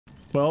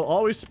Well,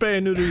 always spay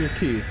and neuter your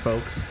keys,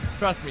 folks.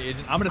 Trust me,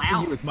 Agent. I'm gonna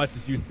see you as much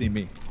as you see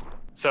me.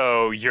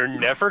 So you're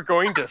never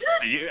going to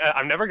see?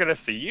 I'm never gonna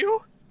see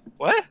you?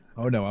 What?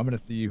 Oh no, I'm gonna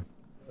see you.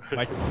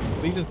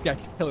 Legion's got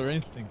killer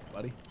instinct,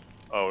 buddy.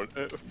 Oh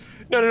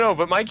no!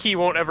 But my key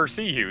won't ever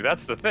see you.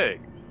 That's the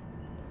thing.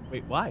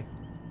 Wait, why?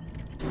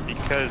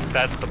 Because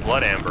that's the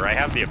blood amber. I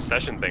have the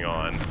obsession thing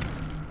on.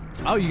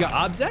 Oh, you got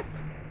object?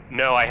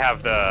 No, I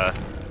have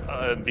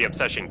the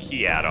obsession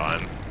key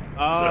add-on.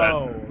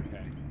 Oh,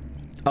 okay.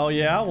 Oh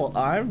yeah, well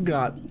I've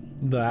got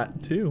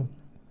that too.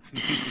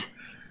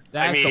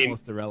 That's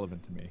almost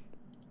irrelevant to me.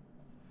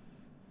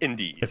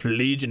 Indeed. If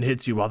Legion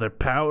hits you while their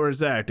power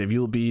is active,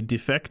 you'll be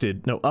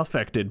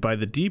affected by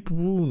the deep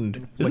wound.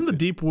 Inflicted. Isn't the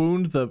deep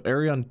wound the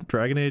area on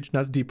Dragon Age?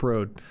 That's Deep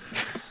Road.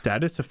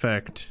 Status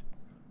effect.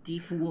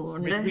 Deep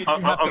wound.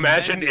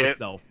 Imagine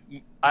it.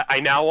 I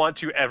now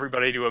want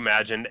everybody to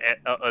imagine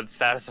a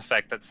status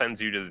effect that sends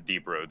you to the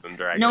deep roads in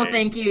Dragon Age. No,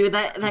 thank you.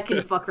 That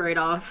can fuck right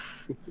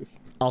off.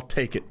 I'll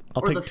take it.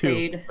 I'll Or take the 2.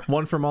 fade.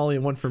 1 for Molly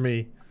and 1 for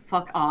me.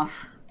 Fuck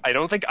off. I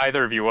don't think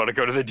either of you want to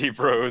go to the deep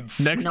roads.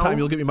 Next time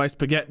you'll get me my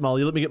spaghetti,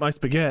 Molly. Let me get my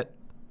spaghetti.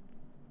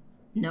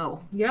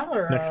 No. Y'all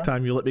are. Next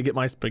time you let me get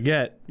my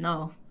spaghetti.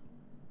 No.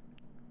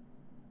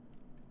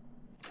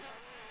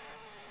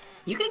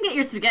 You can get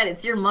your spaghetti.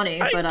 It's your money,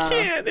 but I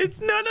can't. It's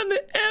not on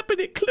the app, and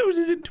it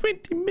closes in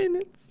 20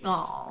 minutes.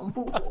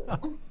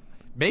 Oh.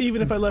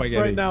 Even if I left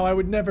right now, I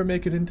would never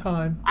make it in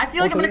time. I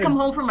feel like I'm gonna come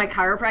home from my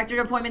chiropractor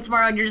appointment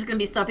tomorrow, and you're just gonna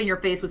be stuffing your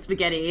face with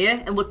spaghetti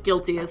and look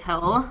guilty as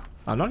hell.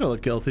 I'm not gonna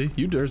look guilty.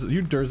 You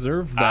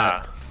deserve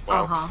that.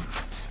 Well.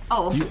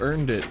 Oh. You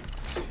earned it.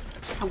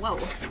 Hello.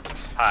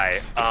 Hi.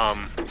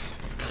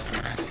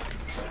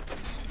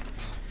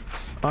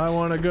 I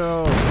want to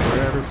go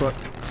where everybody.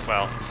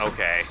 Well,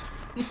 okay.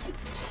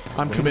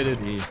 I'm committed.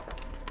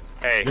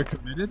 Hey. You're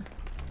committed?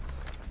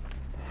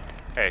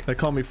 Hey. They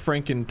call me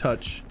Franken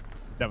Touch.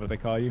 Is that what they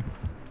call you?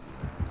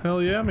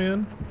 Hell yeah,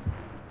 man.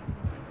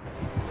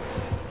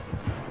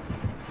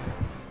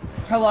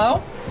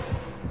 Hello?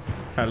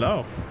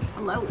 Hello.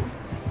 Hello.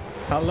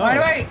 Hello. Why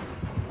do I?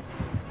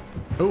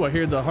 Oh, I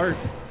hear the heart.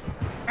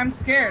 I'm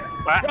scared.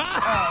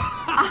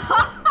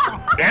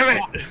 Damn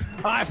it!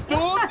 I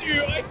fooled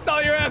you! I saw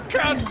your ass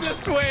crouch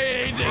this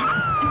way, Agent!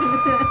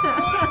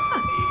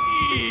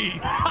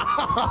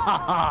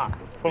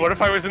 But what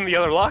if I was in the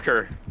other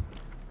locker?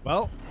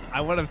 Well,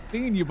 I would have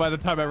seen you by the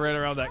time I ran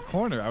around that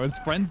corner. I was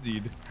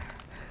frenzied.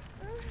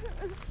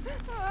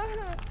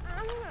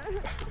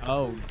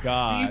 Oh,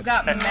 God. So you've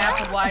got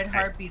map of wide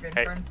heartbeat and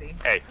frenzy.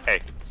 Hey,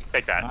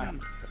 take that.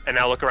 And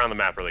now look around the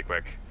map really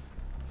quick.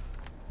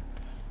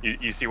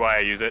 You see why I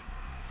use it?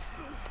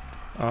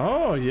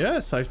 Oh,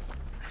 yes.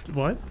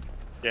 What?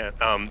 Yeah,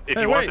 if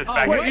you want this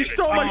back... Wait, you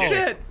stole my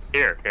shit!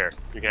 Here.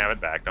 You can have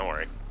it back, don't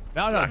worry.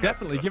 No,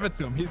 definitely give it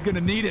to him. He's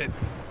gonna need it.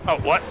 Oh,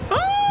 what?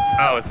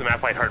 Oh, it's the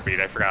map wide heartbeat,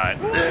 I forgot.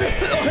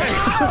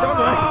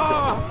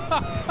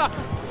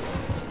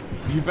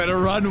 You better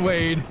run,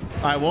 Wade.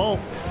 I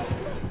won't.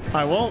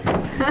 I won't.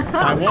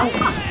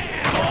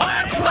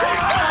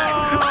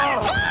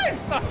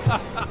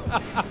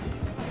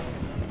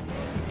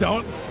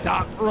 Don't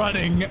stop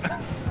running.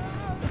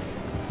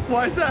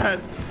 Why is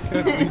that?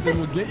 Because Legion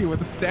will get you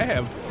with a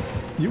stab.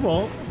 You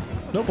won't.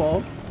 No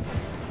balls.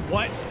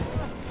 What?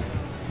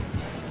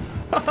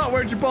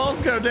 Where'd your balls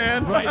go,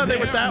 Dan? Right They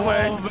went that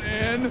way.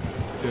 Man.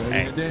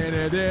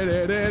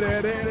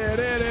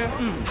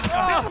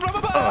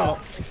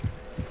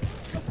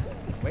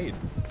 Wait,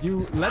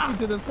 you led me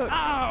to this hook.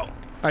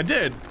 I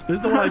did. This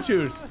is the one I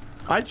choose.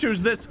 I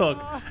choose this hook,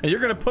 and you're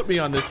gonna put me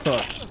on this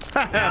hook.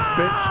 Bitch.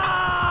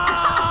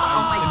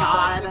 Oh my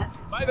god.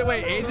 By the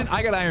way, Agent,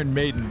 I got Iron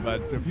Maiden,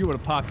 bud, so if you would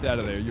have popped out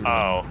of there, you would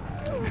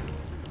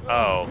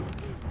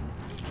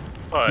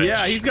Push.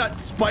 Yeah, he's got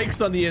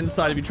spikes on the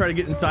inside. If you try to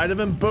get inside of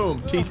him, boom,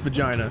 teeth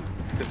vagina.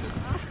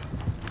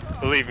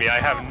 Believe me, I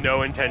have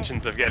no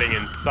intentions of getting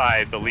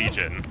inside the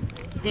Legion.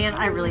 Dan,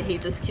 I really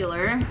hate this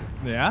killer.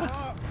 Yeah?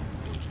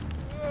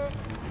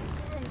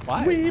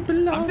 Why? We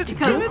belong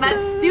Because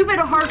that stupid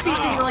heartbeat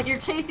thing, you're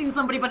chasing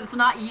somebody, but it's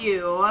not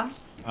you.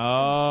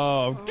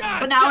 Oh, God.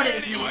 But now it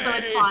is me, so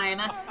it's fine.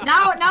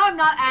 Now I'm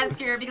not as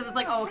scared because it's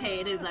like, oh, okay,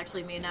 it is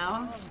actually me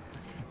now.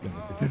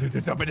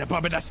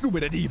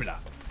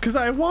 Cause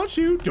I want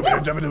you.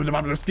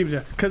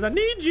 Cause I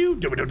need you.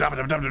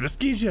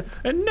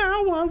 And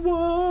now I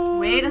want.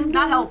 Wait,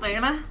 not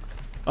helping.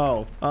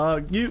 Oh,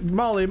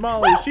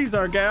 Molly, she's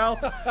our gal.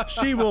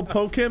 She will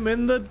poke him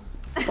in the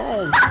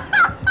balls.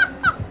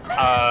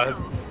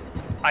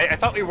 I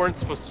thought we weren't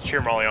supposed to cheer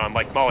Molly on.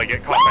 Like, Molly,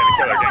 get caught by the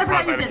killer, get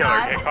caught by the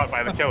killer, get caught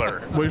by the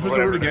killer. We're supposed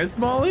to root against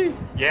Molly?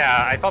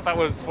 Yeah, I thought that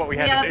was what we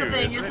had to do. Yeah, that's the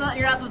thing.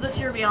 You're not supposed to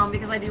cheer me on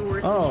because I do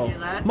worse when you do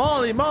that.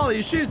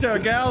 Molly, she's our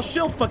gal.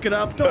 She'll fuck it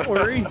up. Don't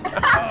worry.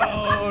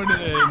 Oh,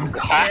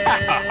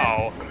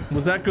 wow.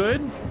 Was that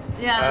good?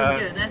 Yeah, that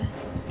was good.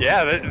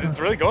 Yeah, it's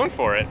really going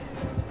for it.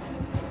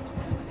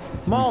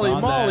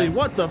 Molly,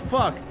 what the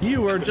fuck?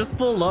 You are just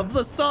full of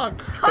the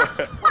suck.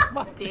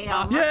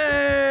 Damn.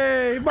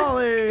 Yay,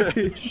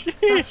 Molly.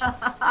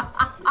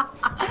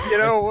 You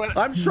know what?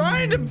 I'm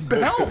trying to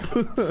help.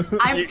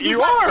 You He's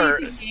not are.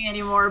 chasing me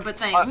anymore, but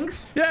thanks.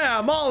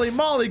 Yeah,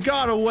 Molly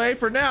got away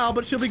for now,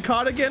 but she'll be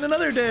caught again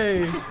another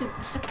day.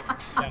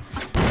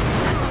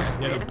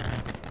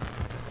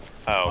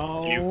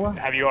 Oh,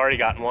 have you already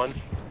gotten one?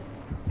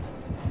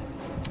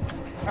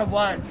 I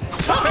won.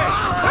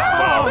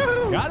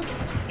 Well, Got it?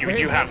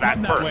 you have that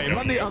Run first. way. don't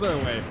Run you? the other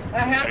way. I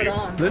have it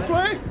on. This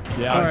way?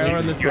 Yeah. All right, I'll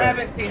run this I way.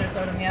 haven't seen a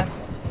totem yet.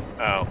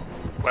 Oh,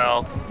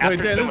 well. Wait, after Dan,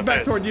 this is doing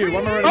back toward you.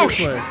 Why am I running Oh, this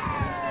way?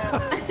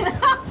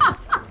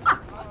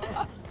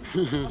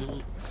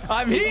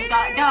 I'm He here. just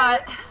got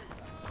got.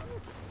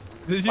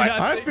 Did you not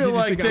I think- feel did you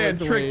like think I Dan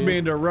was tricked away? me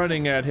into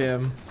running at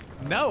him.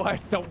 No, I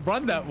don't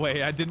run that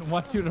way. I didn't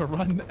want you to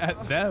run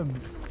at them.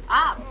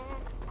 Ah.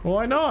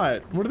 Why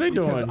not? What are they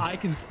Because doing? I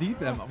can see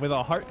them with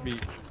a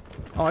heartbeat.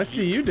 Oh, I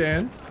see you,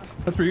 Dan.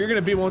 That's where you're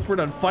gonna be once we're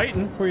done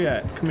fighting. Where you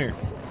at? Come here.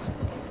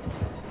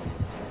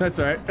 That's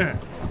all right.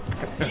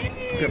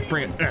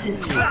 Bring it.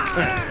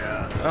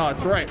 Oh,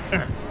 that's right.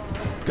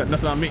 Got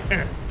nothing on me.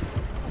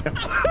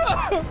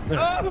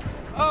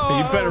 Oh,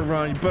 You better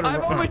run. You better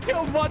I've run. only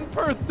killed one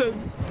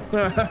person.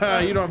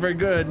 You don't very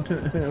good.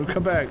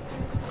 Come back.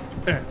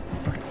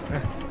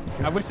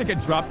 I wish I could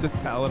drop this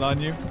pallet on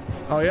you.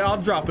 Oh yeah, I'll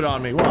drop it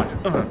on me. Watch.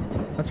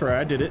 That's right.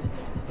 I did it.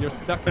 You're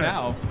stuck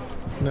now.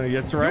 No,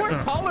 that's You right.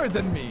 are taller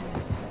than me.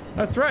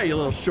 That's right, you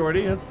little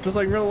shorty. That's just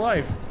like real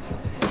life.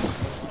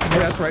 Yeah,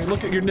 that's right.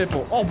 Look at your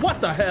nipple. Oh,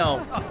 what the hell?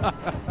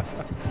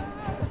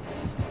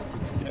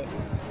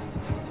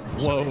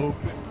 Whoa.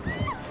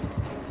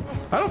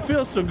 I don't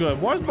feel so good.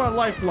 Why is my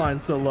lifeline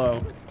so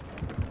low?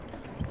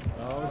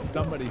 Oh,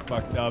 somebody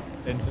fucked up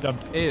and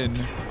jumped in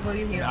Will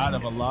you heal out me?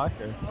 of a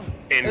locker.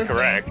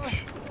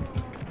 Incorrect.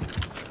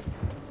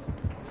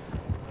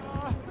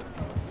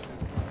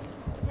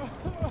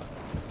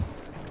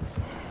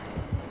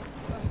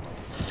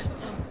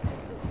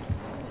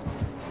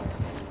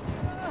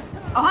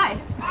 Oh, hi.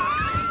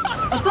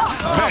 What's up?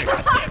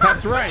 Hey,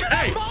 that's right.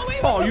 Hey.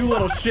 Oh, you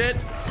little shit.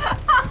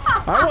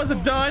 I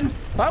wasn't done.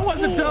 I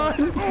wasn't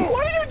done.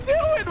 What are you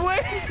doing?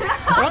 Wait.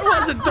 I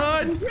wasn't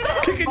done.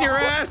 Kicking your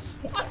ass.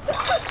 Somebody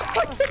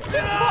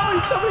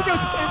go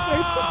save me.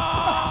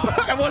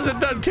 I wasn't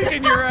done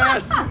kicking your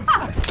ass.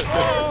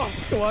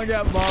 Swung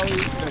at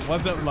Molly. It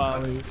wasn't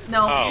Molly.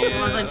 No, Oh. it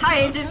wasn't. Hi,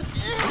 agent.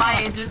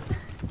 My agent.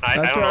 I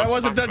That's don't know right. I what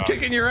wasn't to done talk about.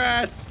 kicking your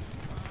ass.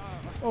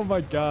 Oh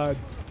my god.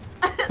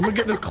 I'm gonna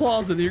get this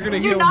closet. You're gonna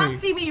Did you heal not me.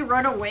 see me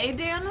run away,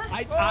 Dan?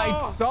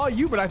 I saw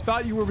you, but I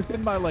thought you were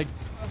within my like.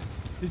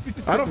 Did you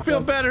just I get don't the feel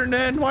phone? better,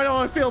 Nan. Why don't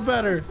I feel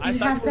better? I You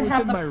thought have you to were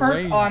have within the my perk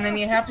range. on, and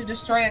you have to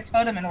destroy a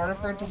totem in order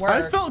for it to work.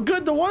 I felt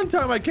good the one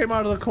time I came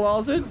out of the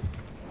closet.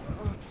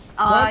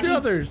 Not the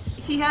others.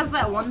 He has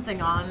that one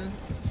thing on.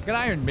 Get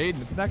Iron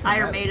Maiden. It's not gonna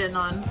Iron matter. Maiden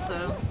on,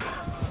 so.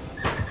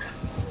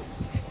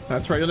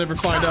 That's right. You'll never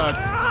find us.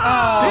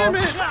 Oh, Damn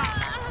it!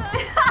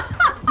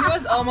 he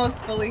was almost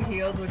fully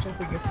healed, which I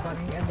think is funny,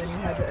 and then you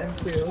had to end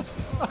too.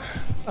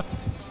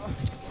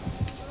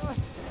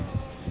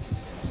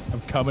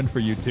 I'm coming for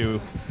you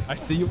too. I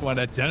see you on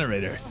that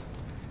generator.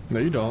 No,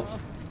 you don't.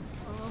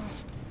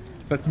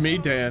 That's me,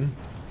 Dan.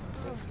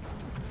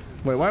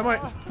 Wait, why am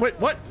I? Wait,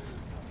 what?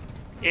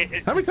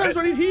 How many times do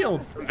I need healed?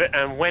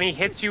 When he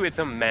hits you, it's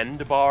a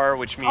mend bar,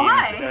 which means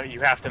hi.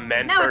 you have to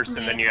mend Now it's first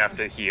and me. then you have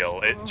to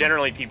heal.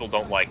 Generally, people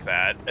don't like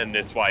that, and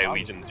it's why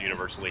Legion's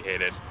universally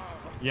hated.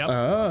 Yep.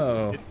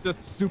 Oh, It's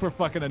just super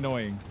fucking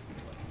annoying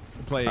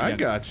to play again. I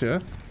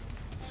gotcha.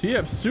 So you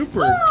have super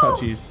Woo!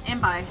 touchies. And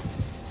bye.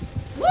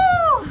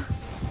 Woo!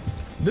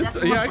 This,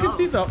 That's yeah, my I can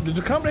see fault.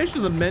 the combination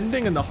of the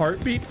mending and the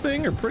heartbeat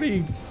thing are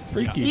pretty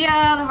freaky.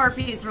 Yeah, the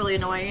heartbeat's really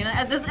annoying.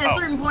 At a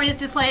certain point, it's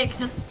just like,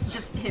 just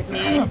hit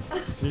me.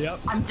 Yep.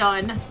 I'm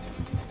done.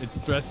 It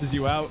stresses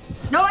you out.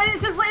 No,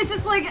 it's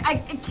just like I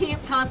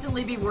can't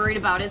constantly be worried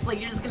about it. It's like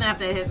you're just gonna have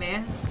to hit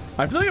me.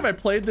 I feel like if I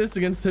played this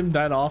against him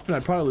that often,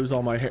 I'd probably lose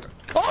all my hair.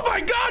 Oh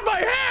my god, my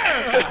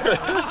hair!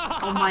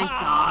 Oh my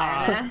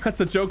god.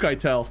 That's a joke I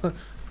tell.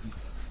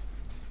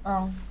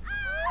 Oh,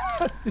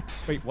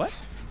 Wait, what?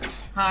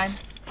 hi.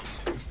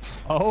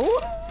 Oh?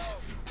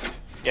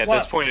 Yeah, at What?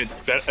 this point,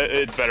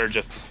 it's better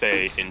just to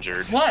stay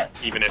injured. What?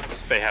 Even if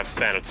they have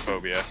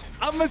thanatophobia.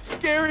 I'm a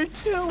scary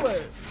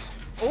killer.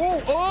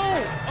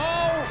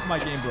 Oh, my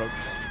game broke.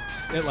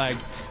 It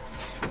lagged.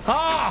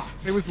 Ah!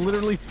 It was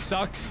literally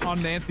stuck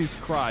on Nancy's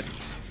crotch.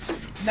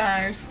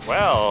 Nice.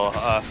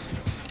 Well,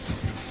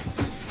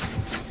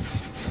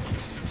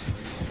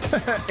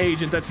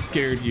 Agent, that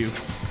scared you.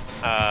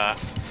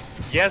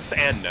 yes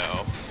and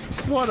no.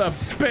 What a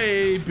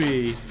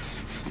baby.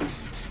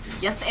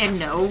 Yes and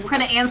no. What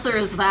kind of answer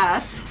is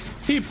that?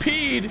 He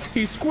peed,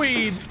 he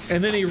squeed,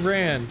 and then he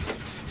ran.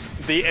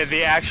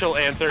 The actual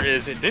answer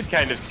is it did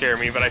kind of scare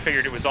me, but I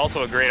figured it was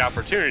also a great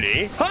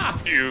opportunity Ha!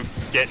 to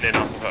get in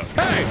off the hook.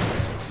 Hey!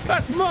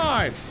 That's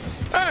mine!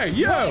 Hey,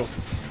 yo!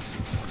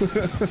 Don't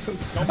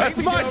That's make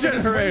me my get over this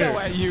generator. window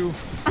at you.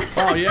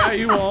 Oh, yeah,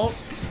 you won't.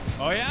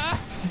 Oh yeah?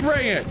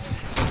 Bring it!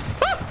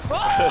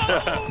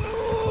 I'm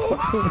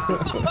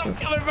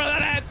coming for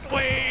that ass.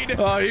 Wade.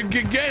 Oh, you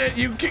can get it.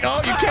 You can. Oh,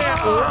 you can't.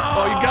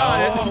 Oh, you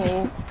got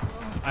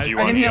it. Do you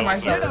I want can to heal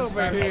myself this over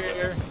time.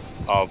 here.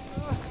 Oh,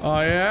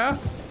 Oh yeah.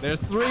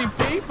 There's 3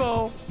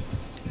 people.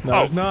 No,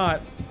 Oh. it's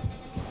not.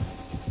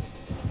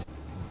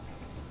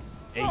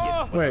 Hey,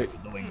 get Wait.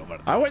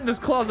 I went in this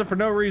closet for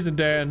no reason,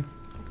 Dan.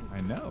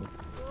 I know.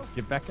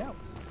 Get back out.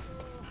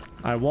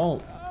 I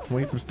won't.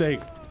 We need some steak.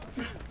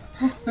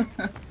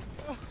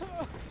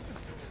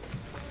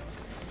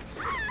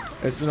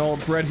 It's an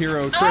old bread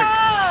hero trick.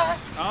 Ah!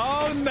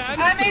 Oh, man.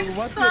 I'm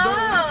What the door?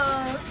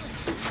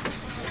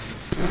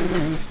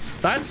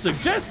 exposed. That's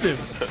suggestive.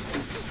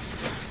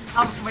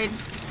 Wait.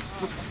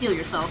 Heal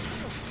yourself.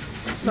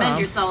 No, Mend I'm-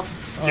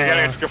 yourself. you're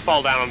gonna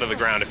fall down onto the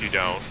ground if you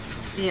don't.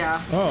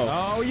 Yeah.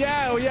 Oh. Oh,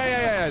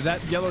 yeah.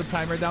 That yellow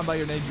timer down by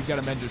your name, you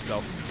gotta mend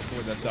yourself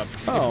before that's up.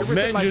 If Oh, you're within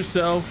mend my-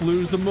 yourself,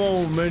 lose the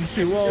moment,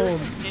 she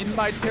won't. In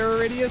my terror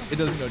radius, it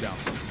doesn't go down.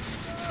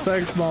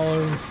 Thanks,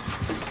 Molly.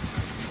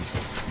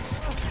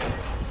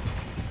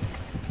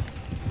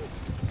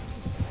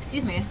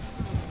 Excuse me.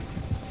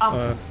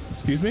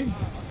 Excuse me?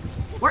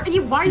 Where are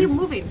you? Why are you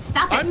moving?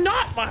 Stop it. I'm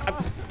not.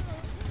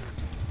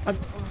 I'm...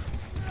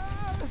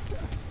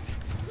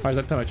 Alright,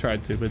 that time I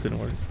tried to, but it didn't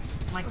work.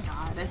 Oh my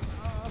god.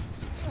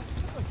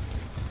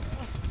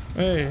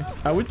 Hey,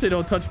 I would say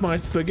don't touch my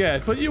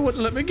spaghetti, but you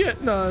wouldn't let me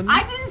get none.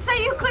 I didn't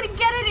say you couldn't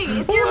get any.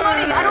 It's your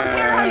money. I don't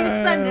care how you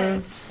spend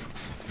it.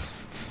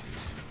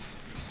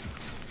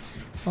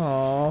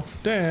 Aw,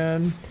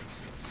 Dan.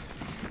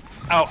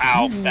 Oh,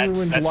 ow. You That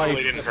ruined totally life.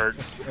 didn't hurt.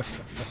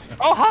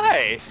 Oh,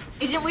 hi.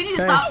 Agent, we need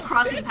to stop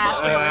crossing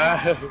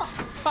paths.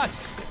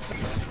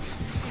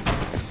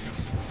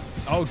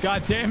 Oh,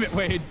 god damn it,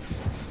 Wade.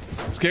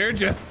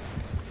 Scared you?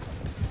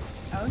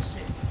 Oh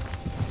shit.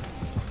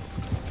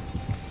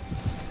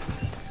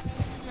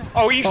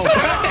 Oh, you said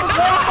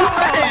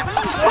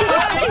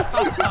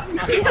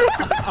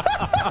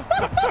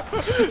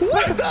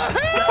What the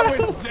hell?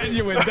 That was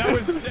genuine.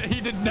 He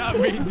did not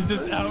mean to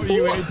just out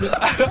you, Agent.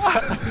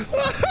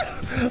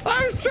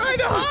 I was trying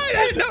to hide.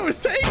 I didn't know it was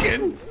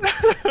taken.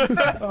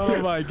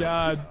 Oh my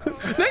god.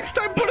 Next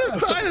time, put a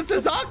sign that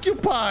says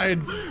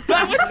occupied.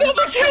 that was still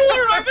the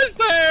killer. I was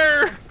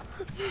there.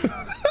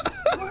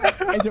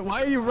 Agent,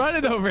 why are you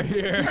running over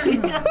here?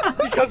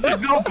 Because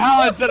there's no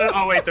pallets in it.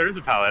 Oh wait, there is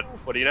a pallet.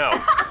 What do you know?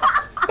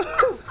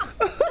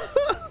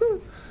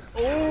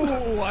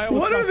 Oh, I almost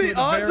What are got to the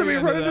odds of me very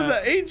end running to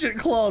that. the agent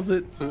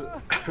closet?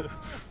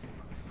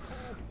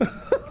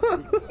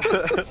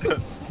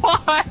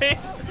 Why?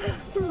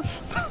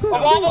 Of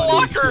all the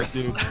lockers.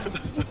 Dude.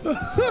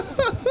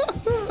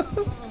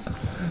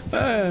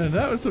 Man,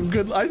 that was some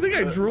good. I think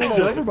I drooled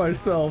all over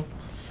myself.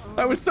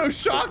 I was so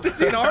shocked to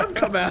see an arm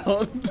come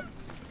out.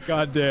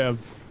 God damn.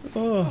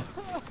 Oh,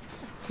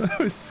 that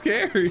was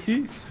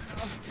scary.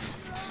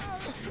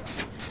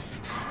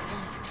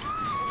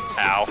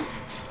 Ow.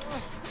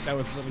 That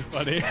was really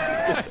funny.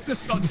 It's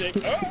just something.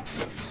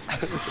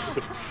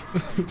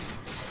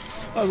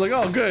 I was like,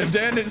 oh, good.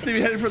 Dan didn't see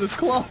me heading for this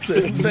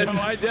closet. Then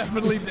No, I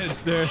definitely did,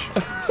 sir.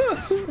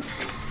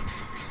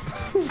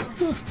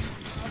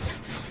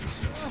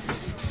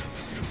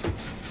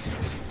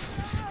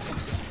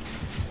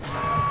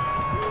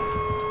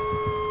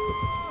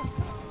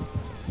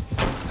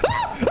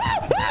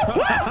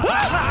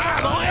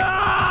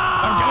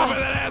 I'm coming for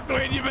that ass,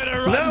 Wade. You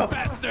better run No.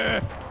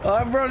 faster.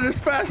 I'm running as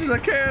fast as I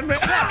can, man.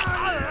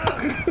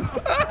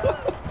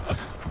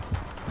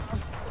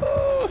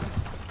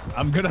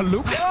 I'm gonna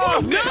loop.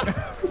 Oh, no!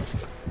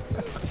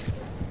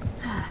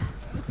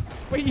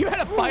 Wait, you had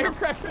a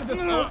firecracker this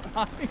whole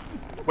time?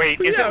 Wait,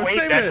 is Yeah, I it was Wade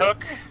saving Dead it.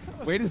 Hook?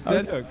 Wait, is I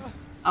was- that hook?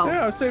 Oh.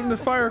 Yeah, I was saving the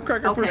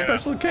firecracker for a Okay.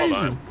 special Hold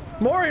occasion.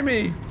 Mori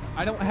me!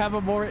 I don't have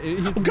a more. He's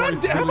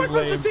God damn, how am I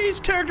supposed to see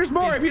each character's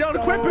Mori if you don't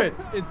equip it?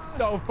 It's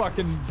so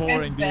fucking boring,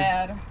 It's dude.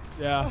 bad.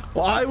 Yeah.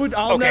 Well,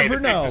 I'll Okay, never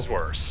the know. fix is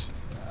worse.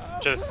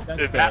 Just That's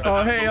that- bad.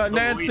 Oh, hey, the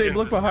Nancy, Legion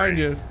look is behind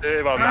great.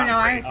 you. Well, I not know,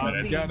 I great, can but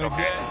see. Gonna okay.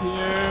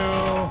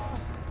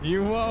 get you.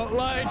 You won't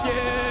like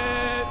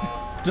it.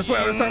 Just wait,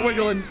 I'm gonna start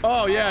wiggling.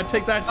 Oh, yeah,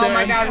 take that, Oh Dan.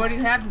 my god, what do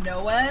you have?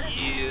 No Ed?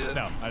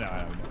 No, I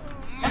know.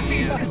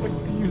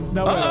 Use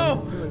no.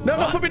 Uh-oh! No,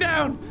 no, put me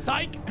down!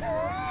 Psych.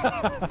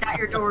 Got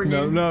your door,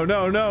 No, dude. no,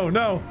 no, no,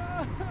 no.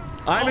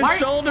 I'm a Why,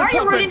 shoulder why are you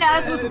puppet. running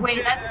at us with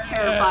weight? That's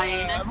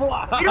terrifying.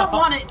 We don't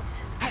want it.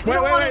 We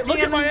don't want Wait, it, look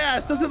Dan. at my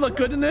ass. Does it look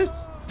good in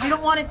this? We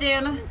don't want it,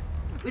 Dan.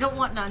 We don't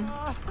want none.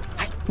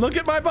 Look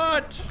at my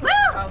butt. Woo!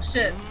 Oh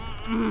shit.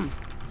 Come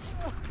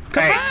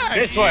Hey, back.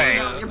 this way.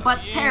 Your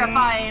butt's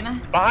terrifying.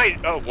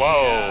 Behind. Oh,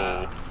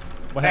 whoa.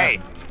 What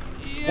Hey.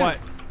 happened? What?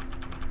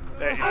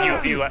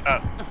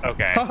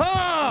 Okay.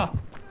 Ha-ha!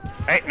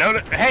 Hey, no,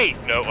 hey,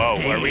 no. Oh,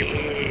 are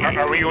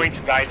we going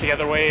to die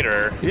together, Wade,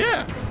 or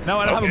Yeah. No,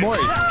 I don't have a Okay. Mori.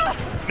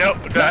 no?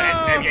 The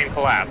No. end game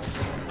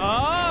collapse.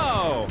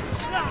 Oh.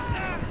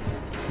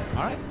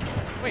 All right.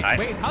 Wait, I-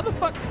 wait. How the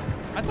fuck?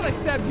 I thought I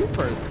stabbed you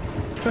first.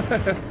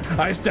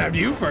 I stabbed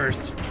you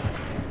first.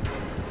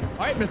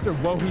 All right, Mr.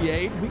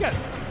 Wohiade. We got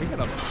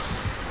a.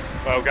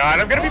 Oh God,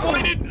 I'm gonna be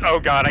blinded. Oh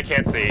God, I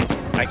can't see.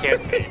 I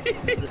can't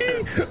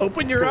see.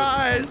 Open your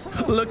eyes,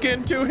 look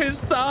into his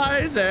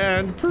thighs,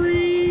 and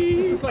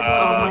breathe. It's like Oh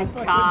one my of those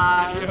fucking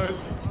gosh. videos.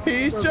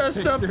 He's Where just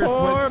a pictures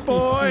poor when she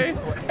boy, sees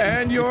what-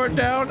 and you're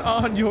down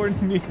on your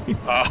knees.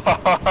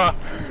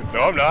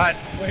 No, I'm not.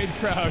 Wade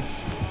Crouch.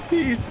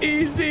 He's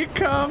easy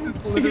come,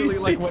 It's literally easy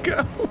like what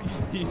go.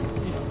 he's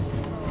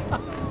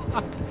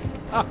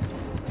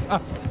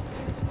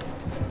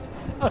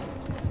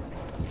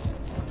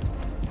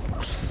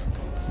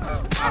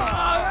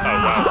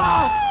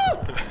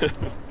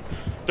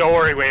Don't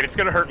worry, Wade. It's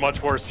gonna hurt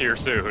much worse here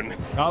soon.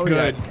 Oh,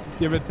 Good. yeah.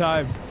 Give it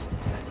time.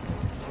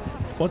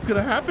 What's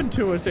gonna happen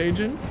to us,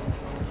 Agent?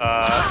 You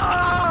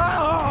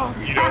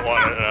don't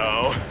want to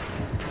know.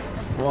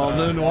 Well,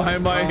 then why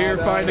am I here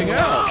finding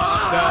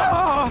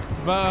out?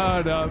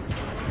 Burn up.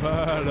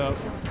 Burn up.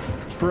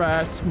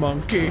 Brass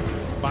monkey.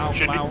 Wow,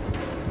 Should be- wow.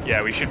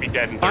 Yeah, we should be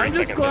dead in 30 I'm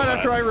just seconds glad or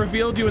after I less.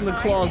 revealed you in the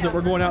closet,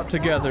 we're going out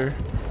together.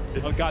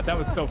 Oh, God, that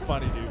was so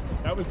funny, dude.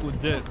 That was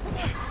legit.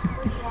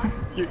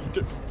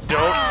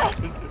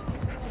 Don't.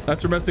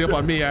 That's for messing up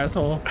on me,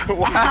 asshole.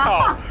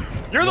 Wow.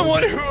 You're the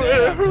one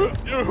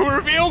who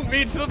revealed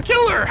me to the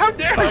killer. How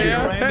dare Oh you?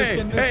 yeah?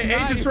 brandishing this Hey,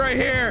 knife. Agent's right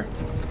here.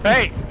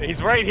 Hey,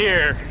 he's right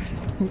here.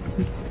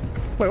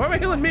 Wait, why am I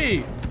healing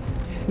me?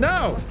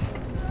 No!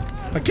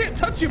 I can't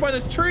touch you by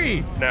this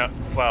tree! No,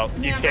 well,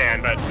 you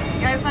can, but You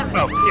guys have.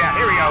 oh yeah,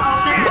 here we go.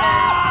 Oh, there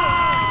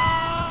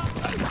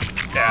it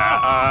is.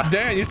 Yeah.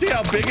 Dan, you see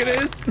how big it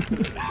is?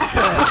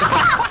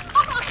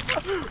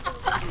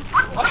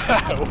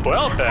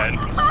 Well then.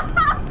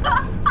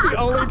 The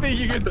only thing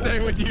you can say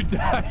when you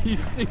die, you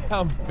see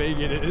how big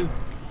it is.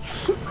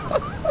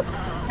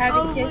 Have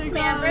a kiss,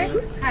 Maverick.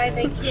 Have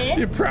a kiss.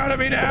 You proud of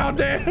me now,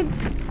 Dan?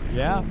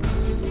 Yeah.